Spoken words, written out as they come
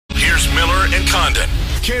Condon,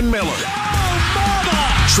 Ken Miller,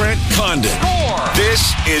 Trent Condon.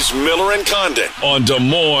 This is Miller and Condon on Des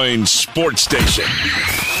Moines Sports Station.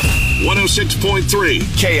 106.3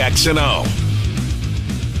 KXNO.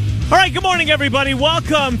 All right, good morning, everybody.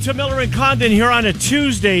 Welcome to Miller and Condon here on a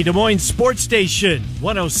Tuesday, Des Moines Sports Station,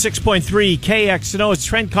 106.3 KXNO. It's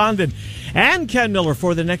Trent Condon and Ken Miller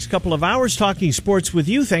for the next couple of hours talking sports with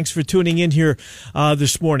you. Thanks for tuning in here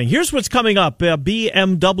this morning. Here's what's coming up.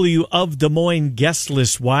 BMW of Des Moines guest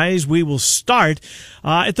list-wise. We will start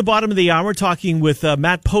at the bottom of the hour talking with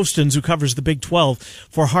Matt Postins, who covers the Big 12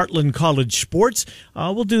 for Heartland College Sports.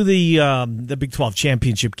 We'll do the Big 12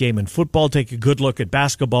 championship game in football, take a good look at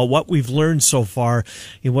basketball, what we've learned so far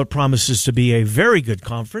in what promises to be a very good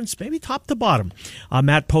conference, maybe top to bottom.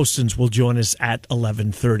 Matt Postins will join us at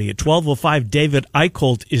 11:30. At 12:05, David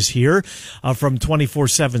Eicholt is here from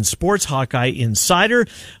 24/7 Sports, Hawkeye Insider.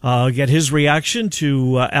 Get his reaction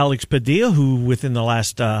to Alex Padilla, who within the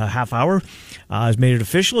last half hour has made it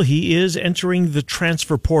official. He is entering the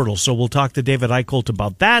transfer portal. So we'll talk to David Eicholt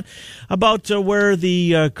about that, about where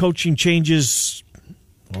the coaching changes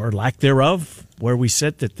or lack thereof, where we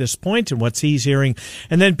sit at this point and what he's hearing.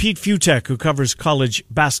 And then Pete Futek, who covers college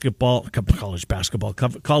football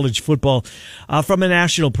from a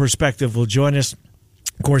national perspective, will join us.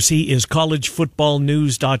 Of course, he is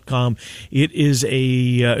collegefootballnews.com. It is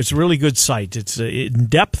it's a really good site. It's in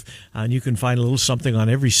depth, and you can find a little something on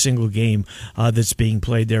every single game that's being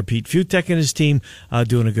played there. Pete Futek and his team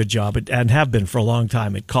doing a good job and have been for a long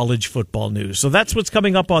time at College Football News. So that's what's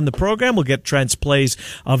coming up on the program. We'll get Trent's plays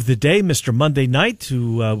of the day. Mr. Monday Night,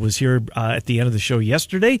 who was here at the end of the show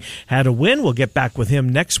yesterday, had a win. We'll get back with him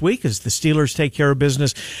next week as the Steelers take care of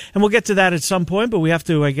business, and we'll get to that at some point. But we have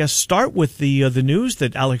to, I guess, start with the news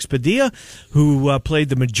that Alex Padilla, who played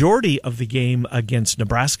the majority of the game against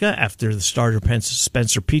Nebraska after the starter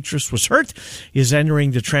Spencer Petras was hurt, is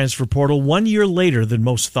entering the transfer portal 1 year later than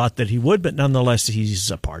most thought that he would, but nonetheless,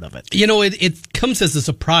 he's a part of it. You know, it comes as a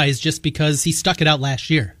surprise just because he stuck it out last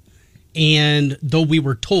year. And though we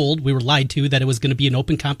were lied to that it was going to be an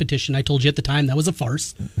open competition, I told you at the time that was a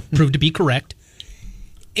farce, proved to be correct.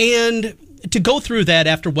 And to go through that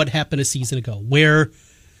after what happened a season ago, where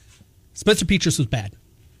Spencer Petras was bad.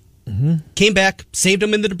 Mm-hmm. Came back, saved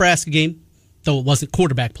him in the Nebraska game, though it wasn't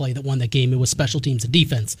quarterback play that won that game. It was special teams and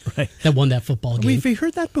defense that won that football game. Have you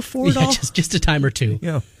heard that before at all? Just a time or two.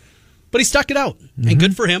 Yeah. But he stuck it out, and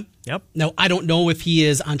good for him. Yep. Now, I don't know if he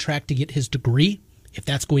is on track to get his degree, if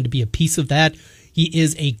that's going to be a piece of that. He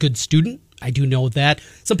is a good student. I do know that.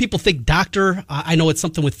 Some people think doctor. I know it's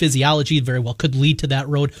something with physiology, very well could lead to that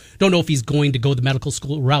road. Don't know if he's going to go the medical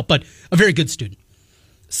school route, but a very good student.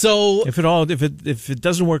 So if it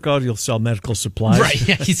doesn't work out, he'll sell medical supplies. Right?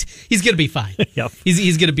 Yeah, he's going to be fine. Yep.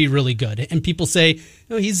 He's going to be really good. And people say,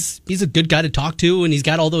 he's a good guy to talk to, and he's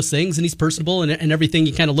got all those things, and he's personable, and everything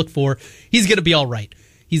you kind of look for. He's going to be all right.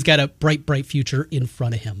 He's got a bright future in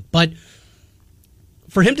front of him. But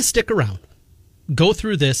for him to stick around, go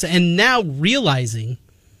through this, and now realizing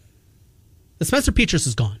that Spencer Petras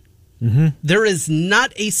is gone. Mm-hmm. There is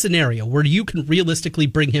not a scenario where you can realistically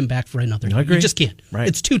bring him back for another year. You just can't. Right.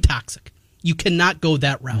 It's too toxic. You cannot go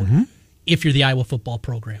that route if you're the Iowa football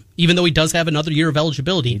program. Even though he does have another year of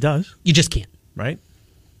eligibility. He does. You just can't. Right.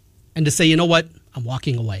 And to say, you know what, I'm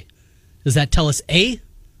walking away. Does that tell us, A,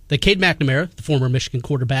 that Cade McNamara, the former Michigan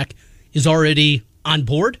quarterback, is already on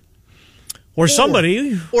board? Or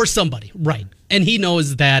somebody. Or somebody, right. And he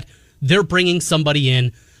knows that they're bringing somebody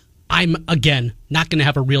in. I'm, again, not going to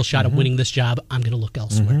have a real shot at winning this job. I'm going to look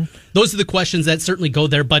elsewhere. Those are the questions that certainly go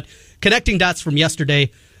there. But connecting dots from yesterday,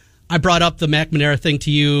 I brought up the McNamara thing to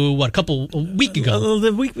you, a week ago?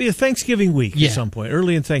 The Thanksgiving week at some point,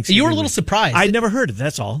 early in Thanksgiving. You were a little surprised. I'd never heard it,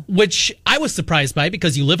 that's all. Which I was surprised by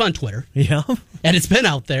because you live on Twitter. Yeah. And it's been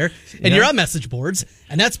out there. And you're on message boards.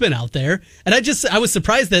 And that's been out there. And I was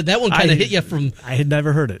surprised that one kind of hit you from... I had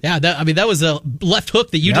never heard it. Yeah, that was a left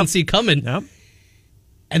hook that you didn't see coming. Yep.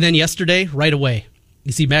 And then yesterday, right away,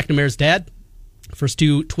 you see McNamara's dad, first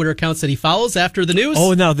two Twitter accounts that he follows after the news.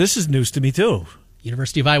 Oh, now this is news to me, too.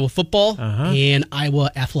 University of Iowa football and Iowa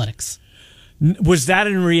athletics. Was that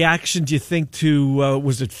in reaction, do you think, to,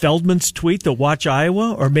 was it Feldman's tweet, the Watch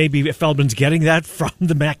Iowa? Or maybe Feldman's getting that from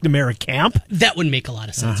the McNamara camp? That would make a lot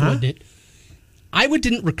of sense, wouldn't it? Iowa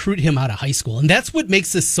didn't recruit him out of high school, and that's what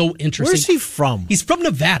makes this so interesting. Where's he from? He's from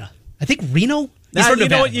Nevada. I think Reno? He's from you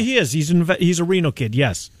Nevada. know what he is. He's a Reno kid,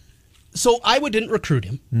 yes. So Iowa didn't recruit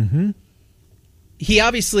him. Mm-hmm. He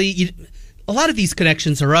obviously... a lot of these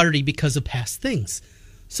connections are already because of past things.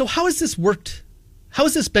 So how has this worked? How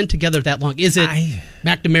has this been together that long? Is it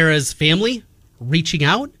McNamara's family reaching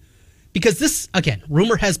out? Because this, again,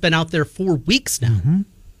 rumor has been out there for weeks now.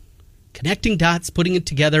 Connecting dots, putting it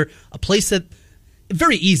together, a place that,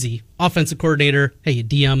 very easy, offensive coordinator, hey,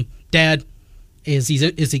 DM, dad, is he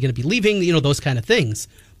going to be leaving? Those kind of things.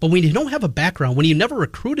 But when you don't have a background, when you never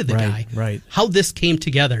recruited the guy, how this came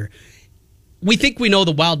together, we think we know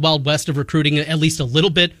the wild, wild west of recruiting at least a little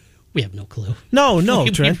bit. We have no clue. No,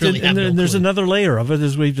 Trent. Really and there's another layer of it,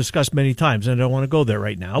 as we've discussed many times, and I don't want to go there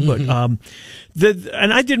right now. But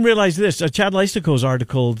and I didn't realize this. Chad Leistiko's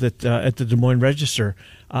article that at the Des Moines Register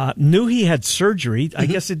knew he had surgery. I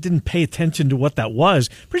guess it didn't pay attention to what that was.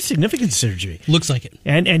 Pretty significant surgery. Looks like it.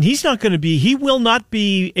 And he's not going to be. He will not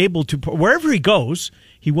be able to, wherever he goes,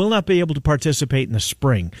 he will not be able to participate in the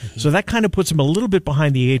spring. So that kind of puts him a little bit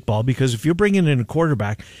behind the eight ball, because if you're bringing in a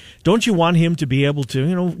quarterback, don't you want him to be able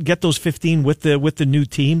to, get those 15 with the new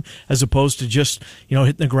team, as opposed to just,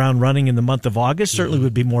 hitting the ground running in the month of August? Certainly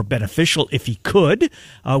would be more beneficial if he could,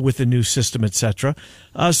 with the new system, etc.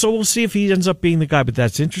 So we'll see if he ends up being the guy. But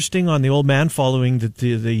that's interesting on the old man, following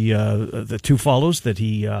the two follows that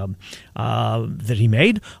he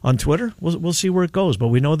made on Twitter. We'll see where it goes. But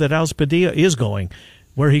we know that Alex Padilla is going.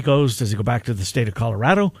 Where he goes, does he go back to the state of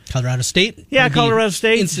Colorado? Colorado State? Yeah, Colorado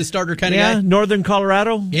State. Instant starter kind of guy? Yeah, Northern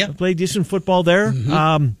Colorado. Yeah. Played decent football there.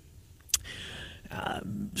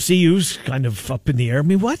 CU's kind of up in the air. I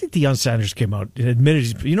mean, why did Deion Sanders came out and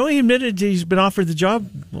admitted, he admitted he's been offered the job?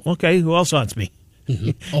 Okay, who else wants me?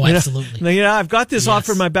 Oh, absolutely. I've got this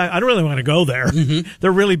offer in my back. I don't really want to go there.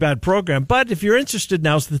 They're a really bad program. But if you're interested,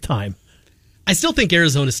 now's the time. I still think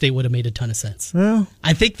Arizona State would have made a ton of sense. Well,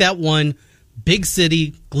 I think that one, big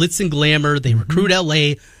city, glitz and glamour, they recruit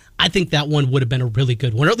LA. I think that one would have been a really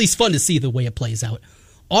good one, or at least fun to see the way it plays out.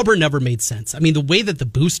 Auburn never made sense. I mean, the way that the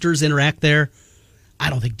boosters interact there, I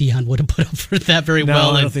don't think Deion would have put up for that very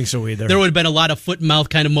well. No, I don't think so either. There would have been a lot of foot and mouth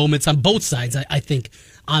kind of moments on both sides, I think,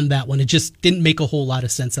 on that one. It just didn't make a whole lot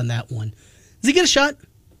of sense on that one. Does he get a shot?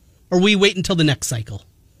 Or we wait until the next cycle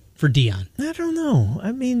for Deion? I don't know.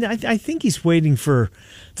 I mean, I think he's waiting for,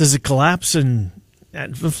 does it collapse? And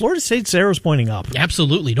Florida State's arrow's pointing up.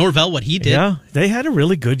 Absolutely. Norvell, what he did. Yeah, they had a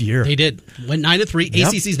really good year. They did. Went 9-3.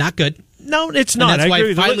 Yep. ACC's not good. No, it's not. And that's why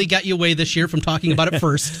I finally got you away this year from talking about it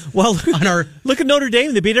first. Well, look at Notre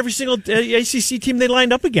Dame. They beat every single ACC team they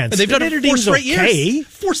lined up against. And they've done it 4 straight years.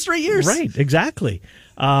 4 straight years. Right, exactly.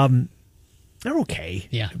 They're okay.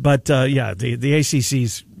 Yeah. But, the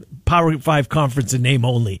ACC's Power 5 conference in name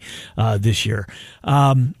only this year.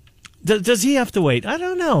 Does he have to wait? I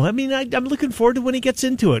don't know. I mean, I'm looking forward to when he gets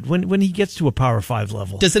into it, when he gets to a Power 5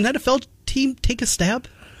 level. Does an NFL team take a stab?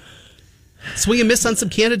 Swing and miss on some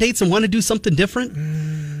candidates and want to do something different?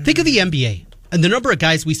 Think of the NBA and the number of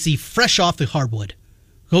guys we see fresh off the hardwood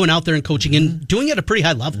going out there and coaching and doing it at a pretty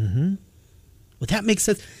high level. Would that make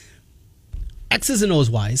sense? X's and O's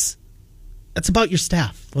wise, that's about your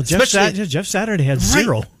staff. Well, Jeff Saturday had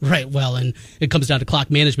 0. Right. Well, and it comes down to clock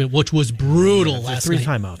management, which was brutal last 3 night.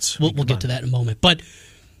 Timeouts. We'll get to that in a moment. But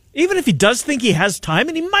even if he does think he has time,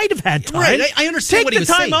 and he might have had time, right? I understand what he was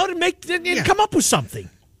saying. Take the time out and come up with something.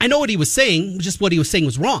 I know what he was saying, just what he was saying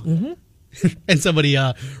was wrong. And somebody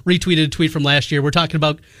retweeted a tweet from last year. We're talking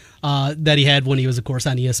about that he had when he was, of course,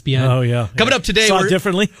 on ESPN. Oh, yeah. Coming up today,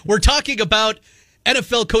 differently. We're talking about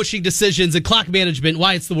NFL coaching decisions and clock management,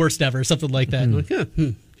 why it's the worst ever, something like that. Like,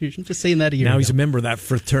 you're just saying that a year ago. Now he's a member of that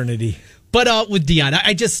fraternity. But with Deion,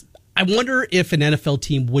 I wonder if an NFL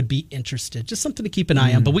team would be interested. Just something to keep an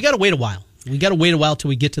eye on. But we got to wait a while. We got to wait a while till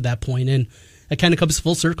we get to that point, and it kind of comes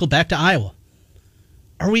full circle back to Iowa.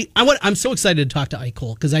 I'm so excited to talk to Ike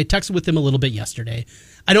Cole because I texted with him a little bit yesterday.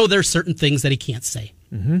 I know there's certain things that he can't say.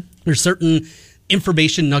 There's certain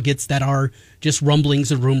information nuggets that are just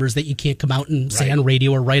rumblings and rumors that you can't come out and say on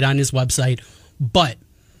radio or write on his website. But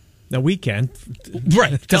now we can,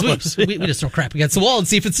 right? Because we just throw crap against the wall and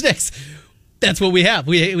see if it sticks. That's what we have.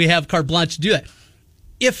 We have carte blanche to do that.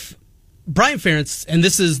 If Brian Ferentz, and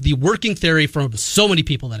this is the working theory from so many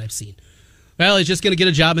people that I've seen, well, he's just going to get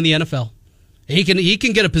a job in the NFL. He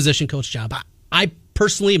can get a position coach job. I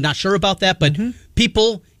personally am not sure about that, but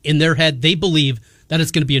people in their head, they believe that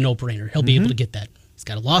it's going to be a no-brainer. He'll be able to get that. He's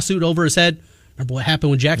got a lawsuit over his head. Remember what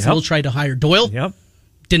happened when Jacksonville tried to hire Doyle? Yep.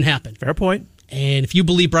 Didn't happen. Fair point. And if you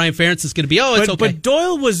believe Brian Ferentz is going to be, it's okay. But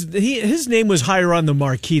Doyle his name was higher on the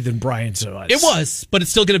marquee than Brian's was. It was, but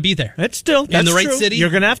it's still going to be there. It's still in the right true. city. You're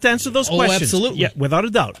going to have to answer those questions. Absolutely. Yeah, without a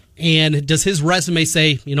doubt. And does his resume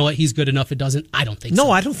say, you know what, he's good enough? It doesn't. I don't think so.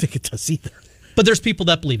 No, I don't think it does either. But there's people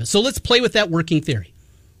that believe it. So let's play with that working theory.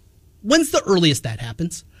 When's the earliest that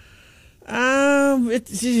happens? It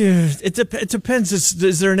depends.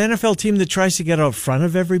 Is there an NFL team that tries to get out front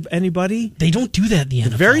of anybody? They don't do that in the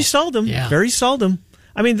NFL. Very seldom. Yeah. Very seldom.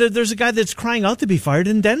 I mean, there's a guy that's crying out to be fired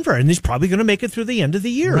in Denver, and he's probably going to make it through the end of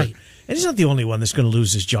the year. Right. And he's not the only one that's going to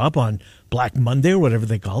lose his job on Black Monday or whatever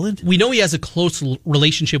they call it. We know he has a close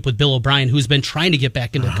relationship with Bill O'Brien, who's been trying to get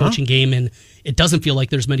back into the coaching game, and it doesn't feel like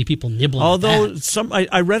there's many people nibbling. Although at that.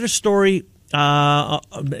 I read a story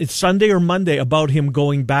it's Sunday or Monday about him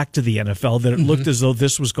going back to the NFL, that it looked as though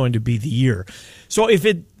this was going to be the year. So if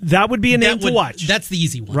that would be a name to watch. That's the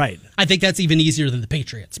easy one. Right. I think that's even easier than the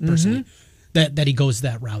Patriots, personally, that he goes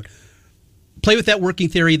that route. Play with that working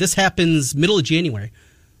theory. This happens middle of January.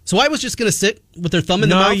 So I was just going to sit with their thumb in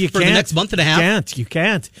the mouth for the next month and a half. You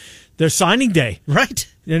can't. There's signing day. Right.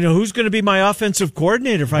 You know, who's going to be my offensive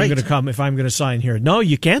coordinator if I'm going to sign here? No,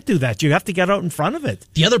 you can't do that. You have to get out in front of it.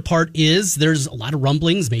 The other part is there's a lot of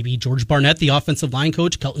rumblings. Maybe George Barnett, the offensive line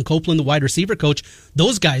coach, Kelton Copeland, the wide receiver coach,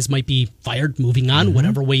 those guys might be fired, moving on,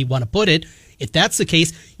 whatever way you want to put it. If that's the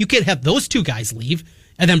case, you can't have those two guys leave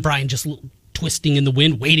and then Brian just twisting in the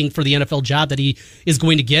wind, waiting for the NFL job that he is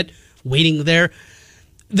going to get, waiting there.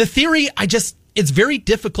 The theory, it's very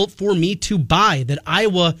difficult for me to buy that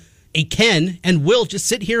Iowa can and will just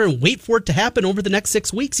sit here and wait for it to happen over the next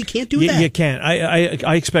 6 weeks. You can't do that. You can't.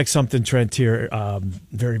 I expect something, Trent, here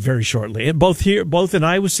very, very shortly. And both in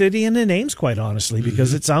Iowa City and in Ames, quite honestly,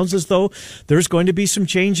 because it sounds as though there's going to be some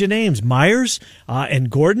change in Ames. Myers and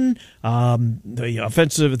Gordon,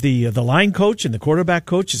 the line coach and the quarterback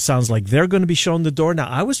coach, it sounds like they're going to be shown the door. Now,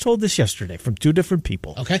 I was told this yesterday from two different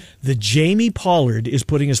people. Okay. That Jamie Pollard is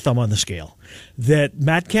putting his thumb on the scale. That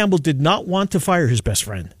Matt Campbell did not want to fire his best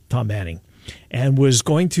friend, Tom Manning, and was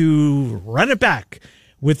going to run it back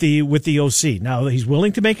with the OC. Now, he's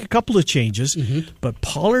willing to make a couple of changes, but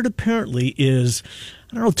Pollard apparently is,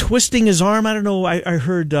 I don't know, twisting his arm. I don't know. I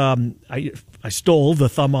heard, I stole the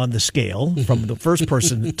thumb on the scale from the first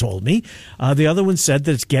person that told me. The other one said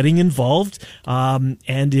that it's getting involved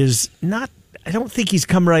and is not, I don't think he's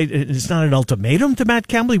come right. It's not an ultimatum to Matt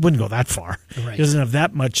Campbell. He wouldn't go that far. Right. He doesn't have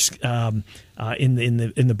that much in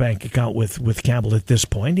the bank account with Campbell at this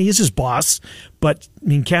point. He is his boss, but I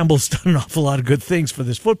mean Campbell's done an awful lot of good things for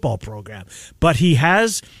this football program. But he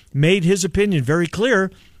has made his opinion very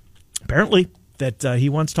clear, apparently, that he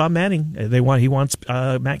wants Tom Manning. He wants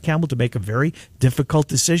Matt Campbell to make a very difficult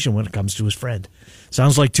decision when it comes to his friend.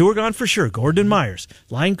 Sounds like two are gone for sure. Gordon Myers,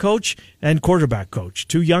 line coach and quarterback coach.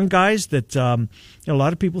 Two young guys that a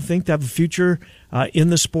lot of people think have a future in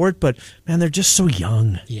the sport, but, man, they're just so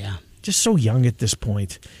young. Yeah. Just so young at this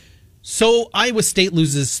point. So Iowa State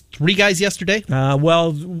loses 3 guys yesterday?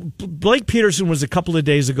 Well, Blake Peterson was a couple of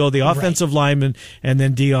days ago, the offensive lineman, and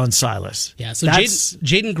then Deion Silas. Yeah, so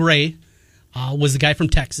Jaden Gray was the guy from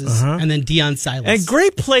Texas, and then Deion Silas. And Gray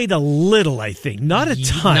played a little, I think. Not a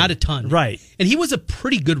ton. Not a ton. Right. And he was a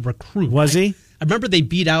pretty good recruit. Was he? I remember they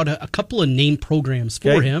beat out a couple of name programs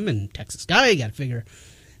for him, and Texas guy, you got to figure.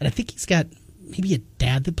 And I think he's got maybe a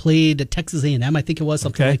dad that played at Texas A&M, I think it was,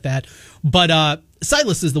 something like that. But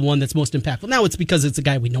Silas is the one that's most impactful. Now it's because it's a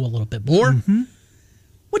guy we know a little bit more.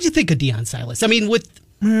 What do you think of Deion Silas? I mean,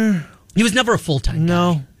 he was never a full-time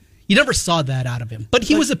guy. You never saw that out of him, but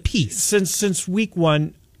he was a piece. Since week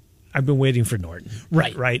one, I've been waiting for Norton.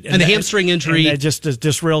 Right. And the hamstring injury. And that just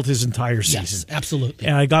disrailed his entire season. Yes, absolutely.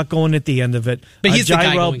 And I got going at the end of it. But he's the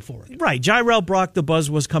guy going forward. Right. Jirel Brock, the buzz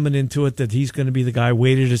was coming into it that he's going to be the guy,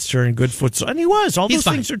 waited his turn, good foot. And he was. All those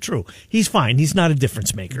things are true. He's fine. He's not a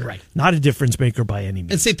difference maker. Right. Not a difference maker by any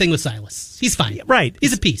means. And same thing with Silas. He's fine. Right.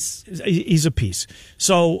 He's a piece. He's a piece.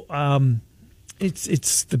 So,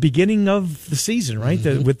 It's the beginning of the season, right?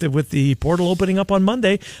 With the portal opening up on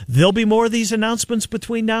Monday, there'll be more of these announcements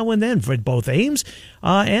between now and then for both Ames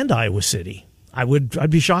and Iowa City. I'd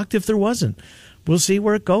be shocked if there wasn't. We'll see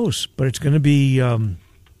where it goes, but it's going to be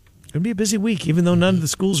a busy week, even though none of the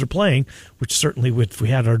schools are playing. Which certainly, if we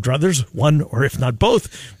had our druthers, one or if not both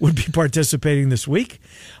would be participating this week.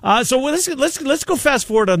 So let's go fast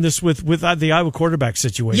forward on this with the Iowa quarterback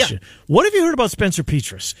situation. Yeah. What have you heard about Spencer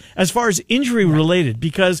Petras as far as injury related?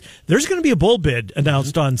 Because there's going to be a bowl bid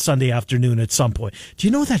announced on Sunday afternoon at some point. Do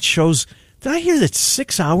you know that shows? Did I hear that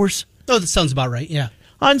 6 hours? Oh, that sounds about right. Yeah,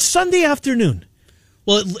 on Sunday afternoon.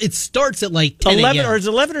 Well, it starts at like 10 11, or is it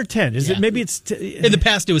 11 or 10? Is it? Maybe it's... In the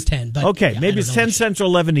past, it was 10. But okay, maybe it's 10 Central,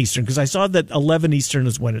 11 Eastern, because I saw that 11 Eastern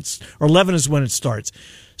is when or 11 is when it starts.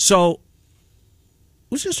 So,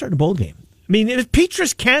 who's going to start a bowl game? I mean, if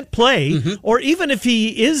Petras can't play, or even if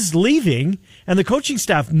he is leaving, and the coaching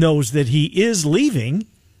staff knows that he is leaving...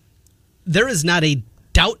 There is not a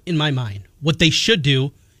doubt in my mind. What they should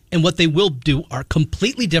do and what they will do are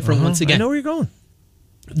completely different once again. I know where you're going.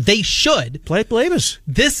 They should play Blavis.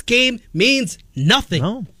 This game means nothing.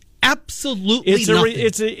 No, absolutely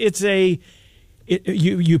nothing.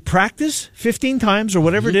 You practice 15 times or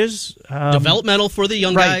whatever it is. Developmental for the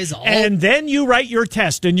young guys. And then you write your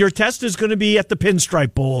test, and your test is going to be at the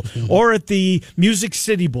Pinstripe Bowl or at the Music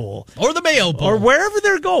City Bowl. Or the Mayo Bowl. Or wherever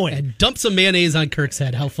they're going. And dump some mayonnaise on Kirk's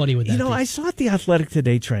head. How funny would that be? I saw at The Athletic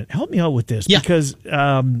today, Trent. Help me out with this. Yeah. Because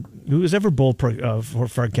whoever Bowl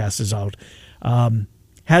forecast is out,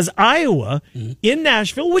 has Iowa in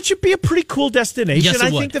Nashville, which would be a pretty cool destination. Yes, it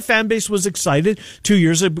I would. think the fan base was excited 2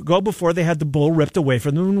 years ago before they had the bowl ripped away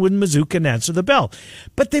from them when Mizzou can answer the bell.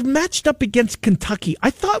 But they've matched up against Kentucky.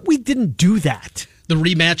 I thought we didn't do that. The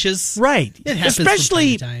rematches. Right. It happens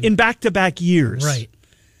especially from time to time. in back-to-back years. Right.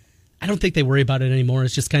 I don't think they worry about it anymore.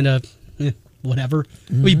 It's just kind of whatever.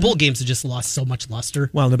 I mean, bowl games have just lost so much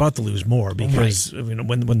luster. Well, they're about to lose more because when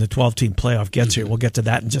the 12-team playoff gets here, we'll get to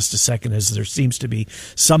that in just a second, as there seems to be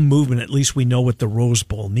some movement. At least we know what the Rose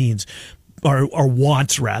Bowl means, or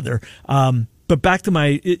wants, rather. But back to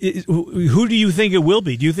my, who do you think it will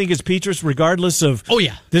be? Do you think it's Petrus, regardless of? Oh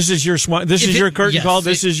yeah, this is your your curtain call.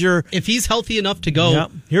 This is your. If he's healthy enough to go, yeah,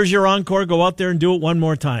 here's your encore. Go out there and do it one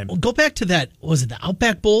more time. Well, go back to that. Was it the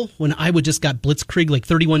Outback Bowl when Iowa just got blitzkrieg like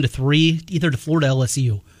 31-3, either to Florida or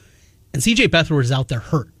LSU, and CJ Beathard was out there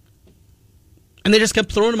hurt, and they just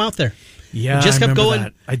kept throwing him out there. Yeah, just kept going.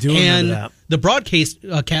 That. I do remember that. The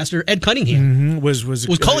broadcaster Ed Cunningham was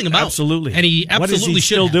calling him out. Absolutely, and he absolutely what is he should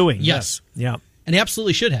still have. doing? Yes, yeah, and he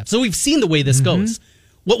absolutely should have. So we've seen the way this goes.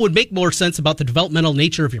 What would make more sense about the developmental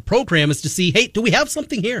nature of your program is to see, hey, do we have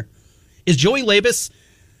something here? Is Joey Labus?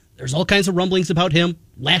 There's all kinds of rumblings about him.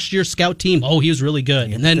 Last year's scout team, he was really good.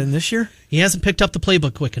 Yeah, and then this year, he hasn't picked up the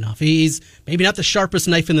playbook quick enough. He's maybe not the sharpest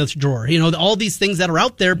knife in the drawer. All these things that are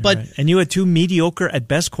out there, but and you had two mediocre at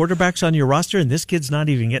best quarterbacks on your roster, and this kid's not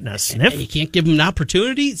even getting a sniff. And you can't give him an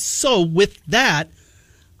opportunity. So with that,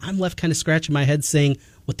 I'm left kind of scratching my head saying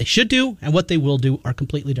what they should do and what they will do are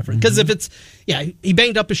completely different. Because if it's, he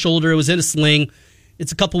banged up his shoulder, it was in a sling,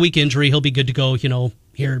 it's a couple-week injury, he'll be good to go,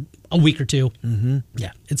 here a week or two.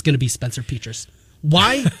 Yeah, it's going to be Spencer Petras.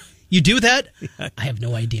 Why you do that, I have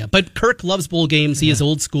no idea. But Kirk loves bowl games. He is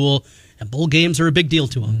old school, and bowl games are a big deal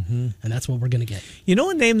to him. And that's what we're going to get. You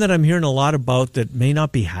know a name that I'm hearing a lot about that may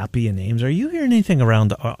not be happy in names? Are you hearing anything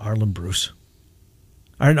around Arlen Bruce?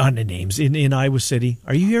 Or not in names, in Iowa City?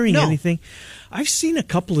 Are you hearing anything? I've seen a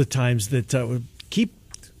couple of times that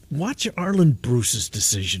watch Arlen Bruce's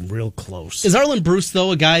decision real close. Is Arlen Bruce,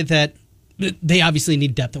 though, a guy that they obviously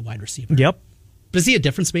need depth at wide receiver? Yep. But is he a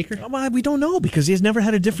difference maker? Well, we don't know because he has never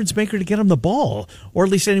had a difference maker to get him the ball, or at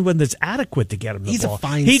least anyone that's adequate to get him the ball. He's a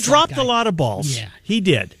fine He slot dropped guy. a lot of balls. Yeah. He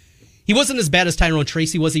did. He wasn't as bad as Tyrone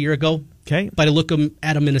Tracy was a year ago. Okay. But I look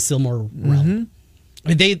at him in a similar realm. I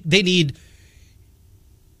mean, they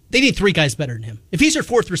need three guys better than him. If he's your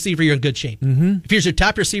fourth receiver, you're in good shape. If he's your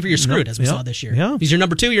top receiver, you're screwed, as we saw this year. Yeah. If he's your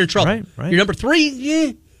number two, you're in trouble. Right. Your number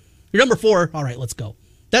three, Your number four, all right, let's go.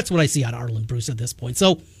 That's what I see out of Arlen Bruce at this point.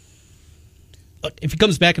 So, look, if he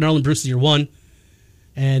comes back and Arlen Bruce is year one,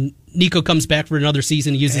 and Nico comes back for another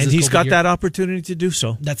season, he uses and his he's got year, that opportunity to do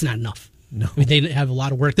so. that's not enough. No. I mean, they have a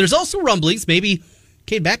lot of work. There's also rumblings. Maybe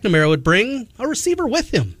Cade McNamara would bring a receiver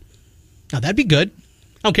with him. Now, that'd be good.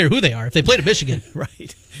 I don't care who they are. If they played at Michigan,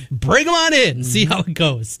 Right. bring them on in and see how it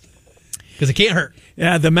goes. Because it can't hurt.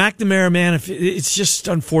 Yeah, the McNamara man. It's just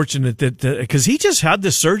unfortunate that because he just had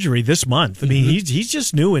this surgery this month. I mean, he's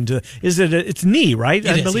just new into. It's knee, right?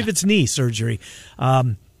 I believe it's knee surgery.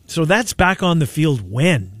 So that's back on the field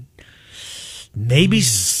when? Maybe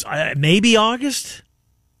August.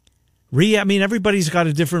 Rehab. I mean, everybody's got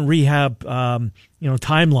a different rehab,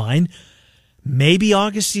 timeline. Maybe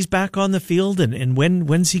August he's back on the field, and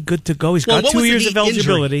when's he good to go? He's got 2 years of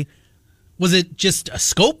eligibility. Injury? Was it just a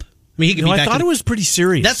scope? I mean, he could be back. I thought it was pretty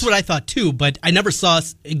serious. That's what I thought too, but I never saw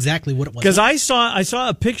exactly what it was. Because I saw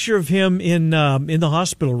a picture of him in the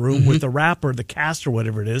hospital room with the wrap or the cast or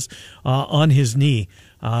whatever it is on his knee.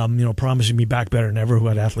 Promising me back better than ever.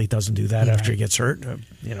 What athlete doesn't do that after he gets hurt?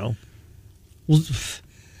 Well,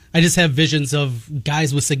 I just have visions of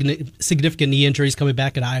guys with significant knee injuries coming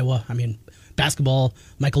back at Iowa. I mean, basketball,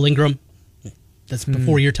 Michael Ingram. That's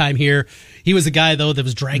before your time here. He was a guy, though, that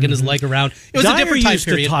was dragging his leg around. It was Dyer a different time used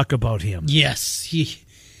period. to talk about him. Yes.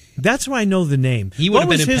 That's why I know the name. What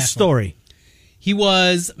was his story? He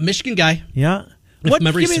was a Michigan guy. Yeah. Give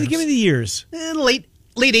me the years. Late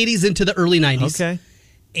 80s into the early 90s. Okay.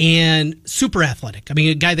 And super athletic. I mean,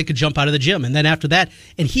 a guy that could jump out of the gym. And then after that,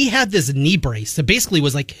 and he had this knee brace that basically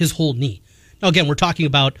was like his whole knee. Now, again, we're talking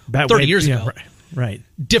about 30 years ago. Right.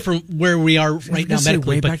 Different where we are right now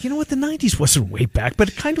medically. Way back. You know what? The 90s wasn't way back, but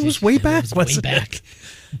it kind of was way back. Way back.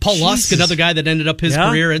 Paul Lusk, another guy that ended up his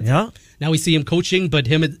career at Now we see him coaching, but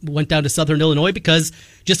him went down to Southern Illinois because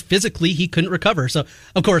just physically he couldn't recover. So,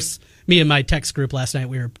 of course, me and my text group last night,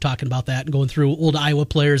 we were talking about that and going through old Iowa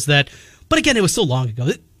players but again, it was so long ago.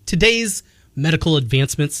 Today's medical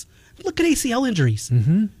advancements, look at ACL injuries.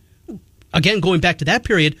 Mm-hmm. Again, going back to that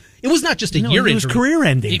period, it was not just a year injury. It was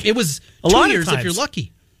career-ending. It was 2 years if you're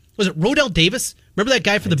lucky. Was it Rodell Davis? Remember that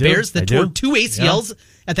guy for the Bears that tore 2 ACLs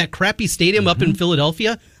at that crappy stadium up in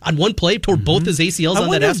Philadelphia on one play? Tore both his ACLs on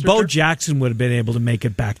that AstroTurf? Bo Jackson would have been able to make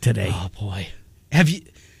it back today. Oh, boy.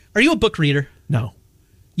 Are you a book reader? No.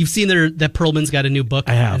 You've seen that Perlman's got a new book.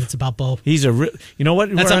 I have. And it's about Bo. He's you know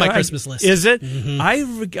what? That's on my Christmas list. Is it?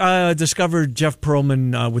 Mm-hmm. I discovered Jeff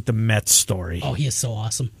Perlman with the Mets story. Oh, he is so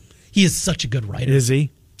awesome. He is such a good writer. Is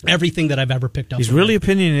he? Everything that I've ever picked up. He's really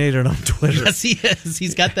opinionated on Twitter. Yes, he is.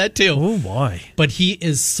 He's got that too. Oh, boy. But he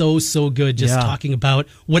is so good just talking about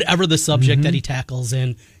whatever the subject that he tackles.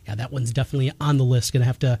 And yeah, that one's definitely on the list. Going to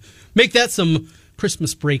have to make that some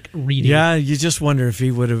Christmas break reading. Yeah, you just wonder if he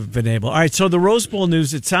would have been able. All right, so the Rose Bowl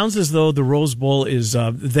news, it sounds as though the Rose Bowl is,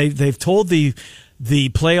 they've told the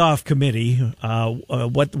playoff committee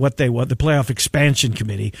what they want, the playoff expansion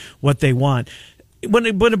committee, what they want. When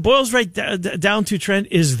it boils right down to, Trent,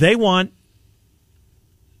 is they want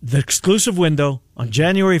the exclusive window on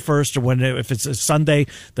January 1st, or if it's a Sunday,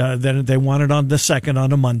 then they want it on the 2nd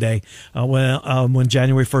on a Monday, when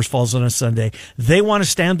January 1st falls on a Sunday. They want a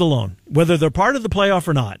standalone, whether they're part of the playoff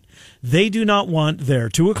or not. They do not want their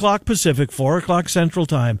 2 o'clock Pacific, 4 o'clock Central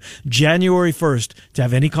Time, January 1st, to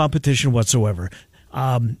have any competition whatsoever.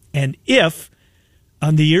 And if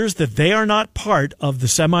on the years that they are not part of the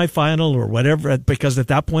semifinal or whatever, because at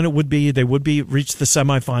that point they would reach the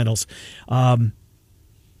semifinals,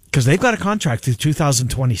 because they've got a contract through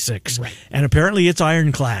 2026, right. And apparently it's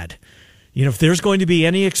ironclad. You know, if there's going to be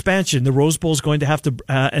any expansion, the Rose Bowl is going to have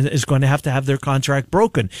to have their contract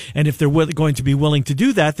broken, and if they're going to be willing to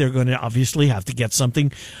do that, they're going to obviously have to get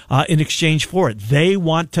something in exchange for it. They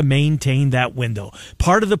want to maintain that window,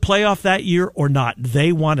 part of the playoff that year or not.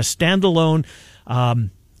 They want a standalone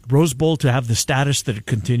Rose Bowl to have the status that it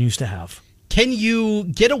continues to have. Can you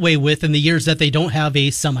get away with, in the years that they don't have a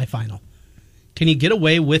semifinal, can you get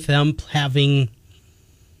away with them having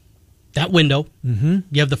that window? Mm-hmm.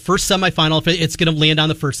 You have the first semifinal. It's going to land on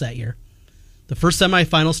the 1st that year. The first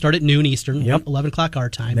semifinal start at noon Eastern, 11 o'clock our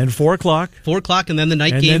time. And then 4 o'clock. 4 o'clock, and then the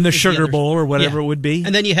night game. And then the Sugar Bowl or whatever it would be.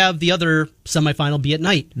 And then you have the other semifinal be at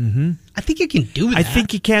night. Mm-hmm. I think you can do that. I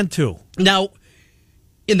think you can, too. Now,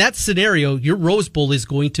 in that scenario, your Rose Bowl is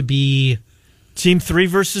going to be Team 3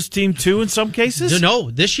 versus Team 2 in some cases? No,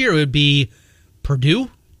 this year it would be Purdue.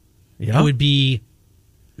 Yeah. It would be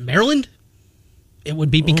Maryland. It would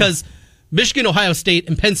be because Michigan, Ohio State,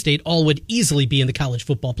 and Penn State all would easily be in the college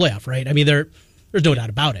football playoff, right? I mean, there's no doubt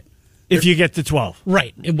about it. If you get to 12.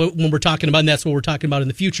 Right. And when we're talking about, and that's what we're talking about in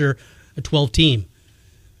the future, a 12 team.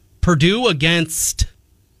 Purdue against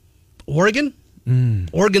Oregon?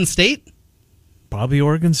 Oregon State? Probably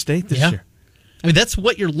Oregon State this year. I mean, that's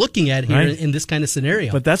what you're looking at here in this kind of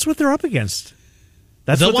scenario. But that's what they're up against.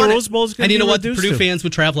 That's what the Rose Bowl is going to be. And you know what? The Purdue fans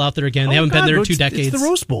would travel out there again. They haven't been there in 2 decades. It's the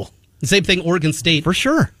Rose Bowl. The same thing, Oregon State. For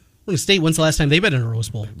sure. Oregon State, when's the last time they've been in a Rose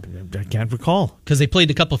Bowl? I can't recall. Because they played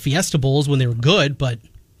a couple of Fiesta Bowls when they were good, but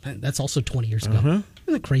that's also 20 years ago. Isn't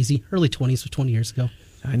that crazy? Early 20s was 20 years ago.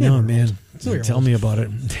 I know, man. Tell me about it.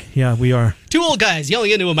 Yeah, we are. 2 old guys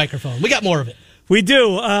yelling into a microphone. We got more of it. We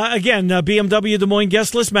do. Again, BMW Des Moines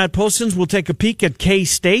guest list. Matt Postins will take a peek at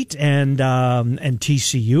K-State and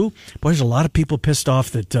TCU. Boy, there's a lot of people pissed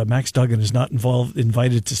off that Max Duggan is not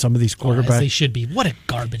invited to some of these quarterbacks. As they should be. What a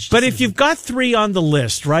garbage But decision. if you've got 3 on the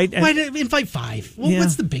list, right? Why invite 5?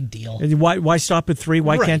 What's the big deal? And why stop at 3?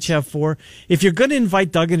 Why can't you have 4? If you're going to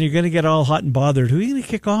invite Duggan, you're going to get all hot and bothered. Who are you going to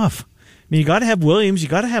kick off? I mean, you got to have Williams. You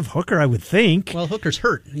got to have Hooker, I would think. Well, Hooker's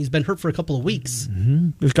hurt. He's been hurt for a couple of weeks.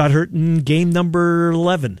 Mm-hmm. He got hurt in game number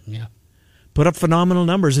 11. Yeah, put up phenomenal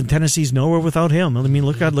numbers, and Tennessee's nowhere without him. I mean,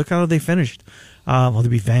 look how they finished. Well, they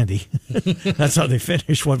beat Vandy. That's how they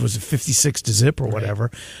finished. What was it, 56-0 or whatever?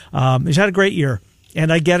 He's had a great year.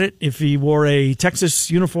 And I get it. If he wore a Texas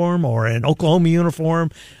uniform or an Oklahoma uniform,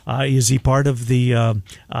 is he part of the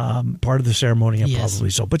ceremony? Yeah, probably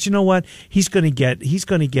so. But you know what? He's going to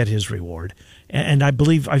get his reward. And I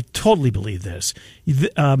totally believe this,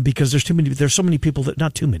 because there's so many people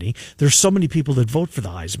that there's so many people that vote for the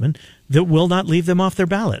Heisman that will not leave them off their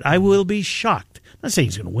ballot. I will be shocked. I'm not saying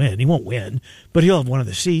he's going to win. He won't win, but he'll have one of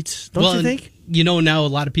the seats. Don't you think? You know, now a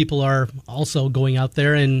lot of people are also going out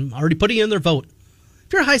there and already putting in their vote.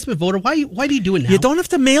 If you're a Heisman voter, why do you do it now? You don't have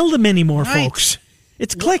to mail them anymore, folks.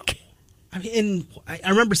 It's click. I mean, and I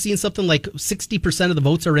remember seeing something like 60% of the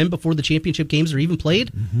votes are in before the championship games are even played.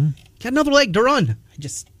 Mm-hmm. Got another leg to run.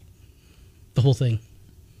 The whole thing.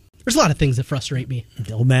 There's a lot of things that frustrate me.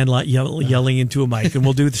 The old man yelling into a mic. And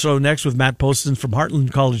we'll do so next with Matt Poston from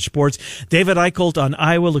Heartland College Sports. David Eicholt on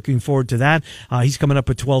Iowa. Looking forward to that. He's coming up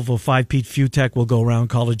at 12:05. Pete Futek will go around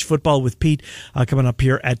college football with Pete coming up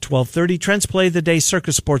here at 12:30. Trent's Play of the Day.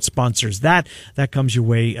 Circus Sports sponsors that. That comes your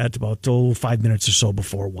way at about 5 minutes or so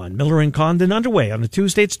before 1. Miller and Condon underway on a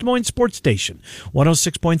Tuesday. It's Des Moines Sports Station.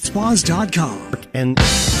 106.3. Spas.com. And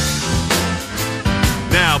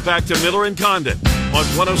now back to Miller and Condon on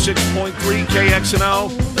 106.3 KXNO.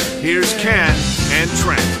 Here's Ken and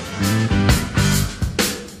Trent.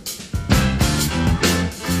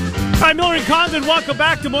 Hi, Miller and Condon. Welcome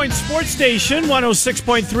back to Des Moines Sports Station,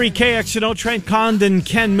 106.3 KXNO. Trent Condon,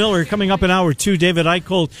 Ken Miller. Coming up in hour 2, David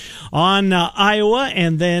Eicholt on Iowa,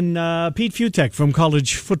 and then Pete Futek from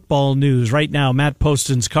College Football News. Right now, Matt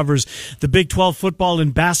Postons covers the Big 12 football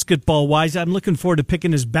and basketball-wise. I'm looking forward to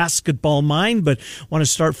picking his basketball mind, but want to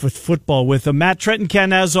start with football with him. Matt, Trent, and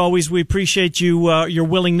Ken, as always, we appreciate your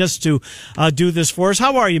willingness to do this for us.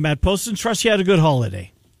 How are you, Matt Postons? Trust you had a good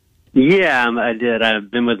holiday. Yeah, I did. I've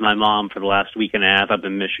been with my mom for the last week and a half up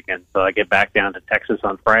in Michigan, so I get back down to Texas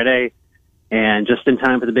on Friday, and just in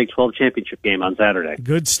time for the Big 12 championship game on Saturday.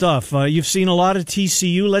 Good stuff. You've seen a lot of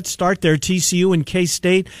TCU. Let's start there. TCU and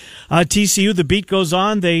K-State. TCU, the beat goes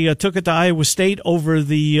on. They took it to Iowa State over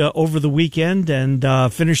the weekend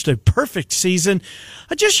and finished a perfect season.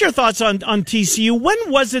 Just your thoughts on TCU. When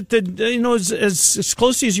was it that, as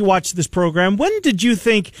closely as you watched this program, when did you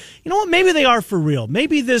think, what, maybe they are for real?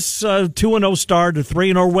 Maybe this 2-0 start or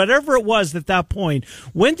 3-0, whatever it was at that point,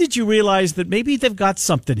 when did you realize that maybe they've got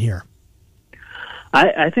something here?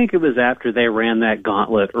 I think it was after they ran that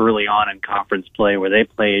gauntlet early on in conference play where they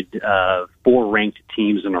played 4 ranked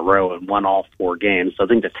teams in a row and won all 4 games. So I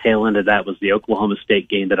think the tail end of that was the Oklahoma State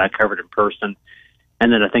game that I covered in person.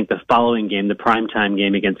 And then I think the following game, the primetime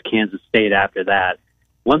game against Kansas State after that,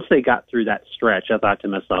 once they got through that stretch, I thought to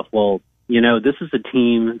myself, well, this is a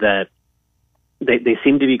team that they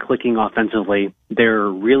seem to be clicking offensively. They're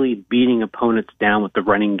really beating opponents down with the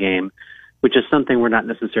running game, which is something we're not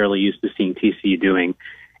necessarily used to seeing TCU doing.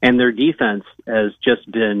 And their defense has just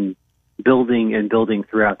been building and building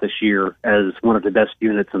throughout this year as one of the best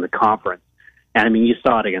units in the conference. And, I mean, you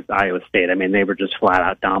saw it against Iowa State. I mean, they were just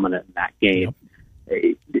flat-out dominant in that game. Yep.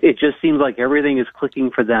 It just seems like everything is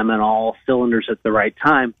clicking for them and all cylinders at the right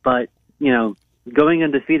time. But, going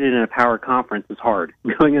undefeated in a power conference is hard.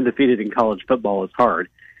 Going undefeated in college football is hard.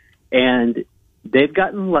 And they've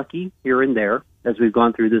gotten lucky here and there as we've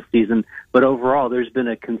gone through this season, but overall there's been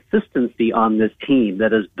a consistency on this team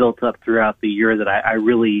that has built up throughout the year that I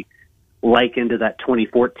really liken to that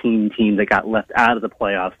 2014 team that got left out of the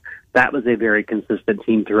playoffs. That was a very consistent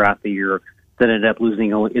team throughout the year that ended up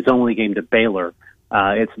losing its only game to Baylor.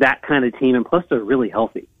 It's that kind of team, and plus they're really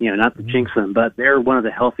healthy. Not to jinx them, but they're one of the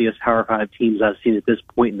healthiest Power 5 teams I've seen at this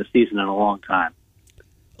point in the season in a long time.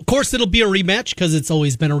 Of course, it'll be a rematch because it's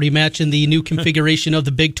always been a rematch in the new configuration of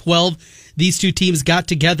the Big 12. These two teams got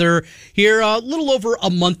together here a little over a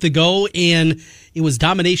month ago, and it was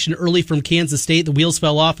domination early from Kansas State. The wheels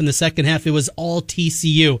fell off in the second half. It was all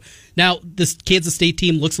TCU. Now, this Kansas State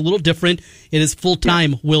team looks a little different. It is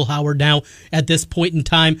full-time Will Howard now at this point in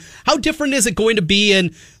time. How different is it going to be?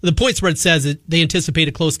 And the point spread says they anticipate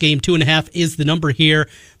a close game. 2.5 is the number here.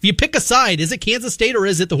 If you pick a side, is it Kansas State or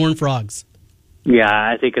is it the Horned Frogs? Yeah,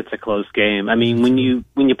 I think it's a close game. I mean, when you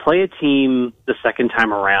play a team the second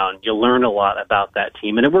time around, you learn a lot about that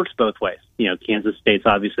team, and it works both ways. Kansas State's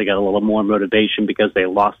obviously got a little more motivation because they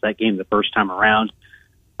lost that game the first time around.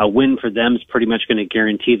 A win for them is pretty much going to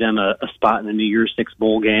guarantee them a spot in the New Year's Six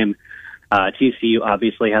bowl game. TCU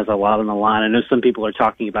obviously has a lot on the line. I know some people are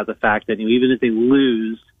talking about the fact that even if they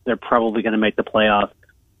lose, they're probably going to make the playoff.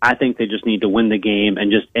 I think they just need to win the game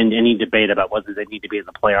and just end any debate about whether they need to be in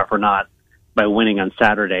the playoff or not by winning on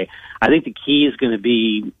Saturday. I think the key is going to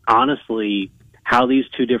be, honestly, how these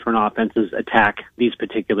two different offenses attack these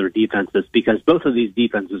particular defenses, because both of these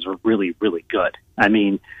defenses are really, really good. I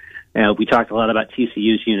mean, we talked a lot about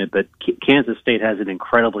TCU's unit, but Kansas State has an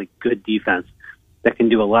incredibly good defense that can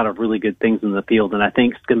do a lot of really good things in the field. And I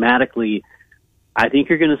think schematically, I think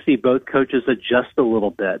you're going to see both coaches adjust a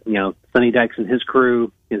little bit. Sonny Dykes and his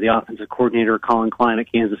crew, the offensive coordinator, Colin Klein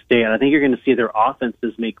at Kansas State. And I think you're going to see their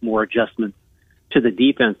offenses make more adjustments to the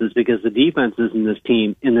defenses, because the defenses in this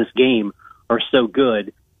game are so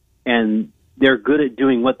good, and they're good at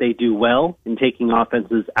doing what they do well and taking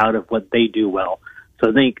offenses out of what they do well. So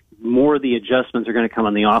I think more of the adjustments are going to come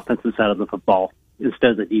on the offensive side of the football instead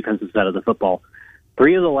of the defensive side of the football.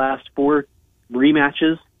 3 of the last 4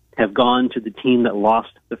 rematches have gone to the team that lost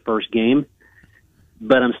the first game.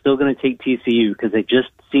 But I'm still going to take TCU because they just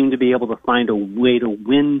seem to be able to find a way to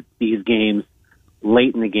win these games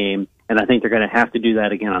late in the game. And I think they're going to have to do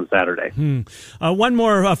that again on Saturday. One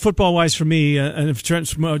more football-wise for me, and if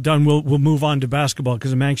Trent's done, we'll move on to basketball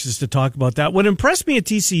because I'm anxious to talk about that. What impressed me at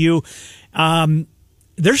TCU,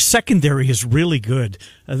 their secondary is really good.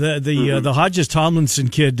 The Hodges Tomlinson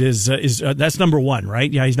kid is that's number 1,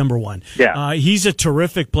 right? Yeah, he's number 1. Yeah, he's a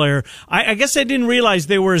terrific player. I guess I didn't realize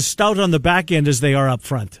they were as stout on the back end as they are up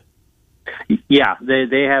front. Yeah,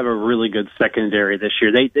 they have a really good secondary this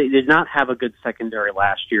year. They did not have a good secondary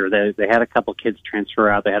last year. They had a couple kids transfer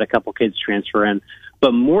out. They had a couple kids transfer in.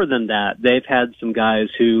 But more than that, they've had some guys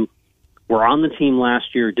who were on the team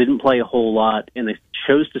last year, didn't play a whole lot, and they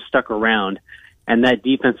chose to stick around. And that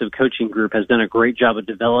defensive coaching group has done a great job of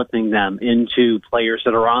developing them into players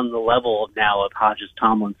that are on the level now of Hodges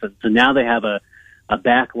Tomlinson. So now they have a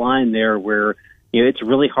back line there where it's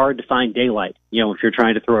really hard to find daylight, if you're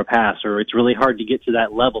trying to throw a pass, or it's really hard to get to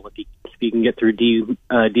that level. If you can get through D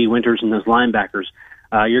Winters and those linebackers,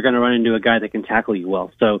 you're going to run into a guy that can tackle you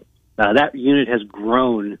well. So that unit has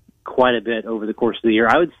grown quite a bit over the course of the year.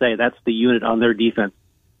 I would say that's the unit on their defense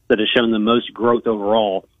that has shown the most growth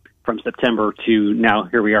overall from September to now.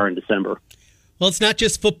 Here we are in December. Well, it's not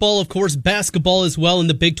just football, of course, basketball as well in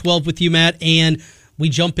the Big 12 with you, Matt, and we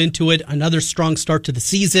jump into it. Another strong start to the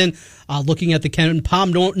season. Looking at the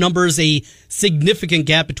KenPom numbers, a significant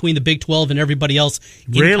gap between the Big 12 and everybody else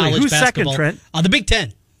in college Who's basketball. Second, Trent? The Big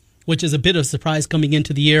 10, which is a bit of a surprise coming